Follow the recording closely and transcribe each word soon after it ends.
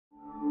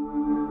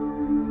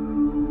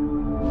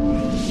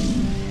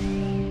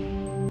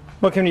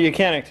Welcome to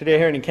YOUCANIC. Today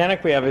here in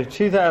YOUCANIC we have a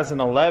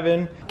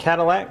 2011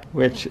 Cadillac,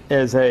 which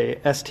is a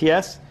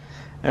STS.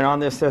 And on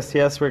this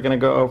STS we're going to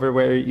go over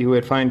where you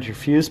would find your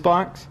fuse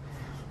box.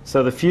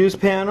 So the fuse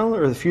panel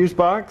or the fuse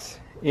box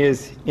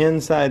is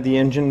inside the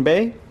engine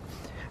bay,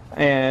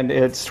 and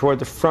it's toward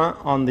the front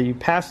on the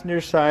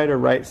passenger side or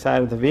right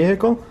side of the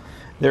vehicle.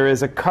 There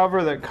is a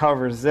cover that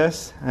covers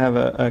this. I have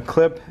a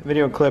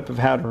video clip of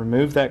how to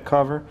remove that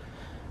cover,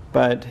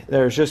 but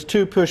there's just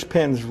two push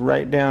pins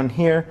right down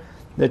here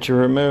that you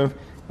remove,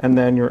 and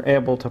then you're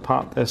able to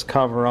pop this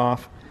cover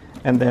off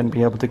and then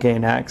be able to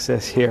gain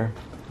access here.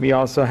 We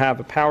also have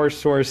a power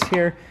source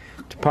here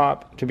to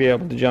pop to be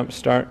able to jump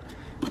start,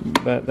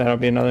 but that'll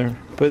be another.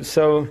 But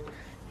so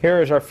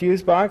here is our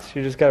fuse box.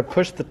 You just got to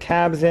push the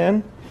tabs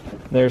in.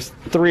 There's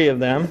 3 of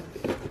them,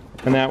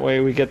 and that way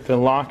we get the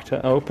lock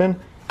to open.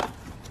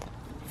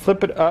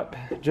 Flip it up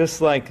just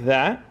like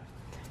that.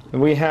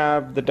 And we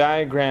have the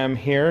diagram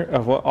here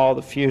of what all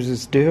the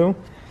fuses do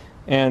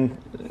and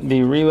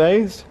the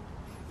relays.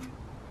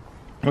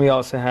 We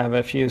also have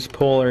a fuse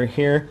puller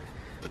here,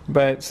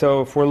 but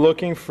so if we're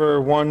looking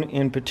for one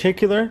in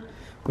particular,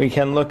 we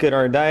can look at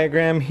our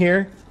diagram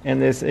here,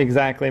 and this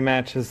exactly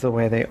matches the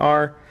way they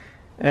are,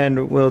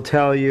 and will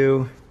tell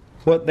you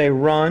what they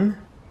run.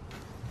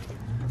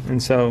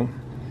 And so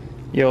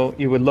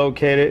you would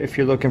locate it if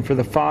you're looking for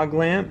the fog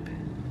lamp,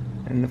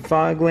 and the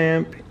fog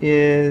lamp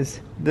is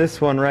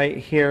this one right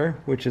here,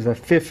 which is a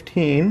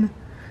 15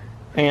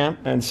 amp.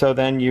 And so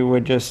then you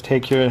would just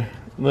take your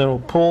little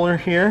puller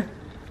here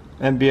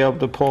and be able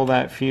to pull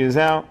that fuse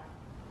out,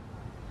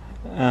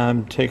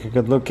 take a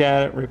good look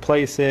at it,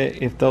 replace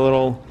it if the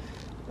little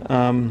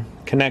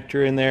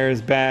connector in there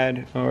is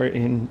bad, or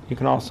you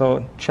can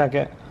also check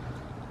it.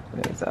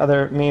 There's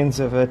other means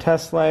of a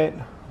test light.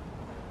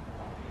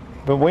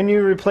 But when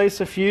you replace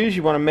a fuse,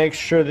 you want to make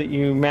sure that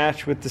you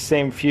match with the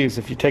same fuse.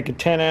 If you take a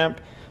 10 amp,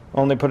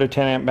 only put a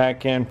 10 amp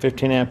back in,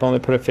 15 amp, only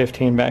put a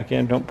 15 back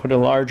in. Don't put a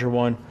larger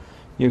one.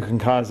 You can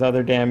cause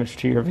other damage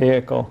to your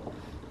vehicle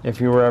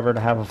if you were ever to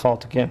have a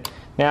fault again.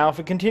 Now, if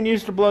it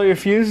continues to blow your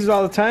fuses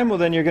all the time, well,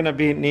 then you're going to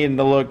be needing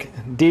to look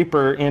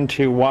deeper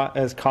into what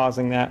is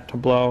causing that to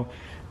blow.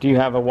 Do you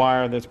have a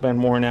wire that's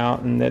been worn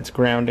out and that's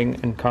grounding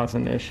and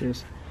causing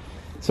issues?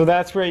 So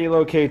that's where you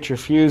locate your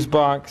fuse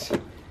box,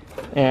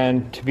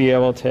 and to be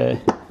able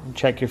to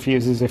check your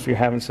fuses if you're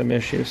having some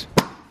issues.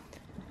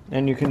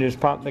 And you can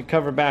just pop the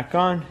cover back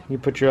on. You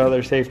put your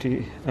other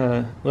safety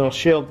little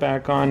shield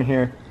back on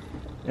here,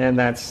 and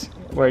that's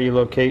where you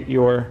locate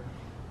your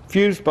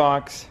fuse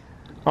box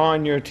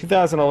on your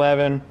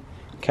 2011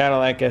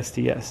 Cadillac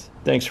STS.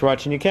 Thanks for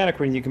watching YOUCANIC,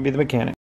 where you can be the mechanic.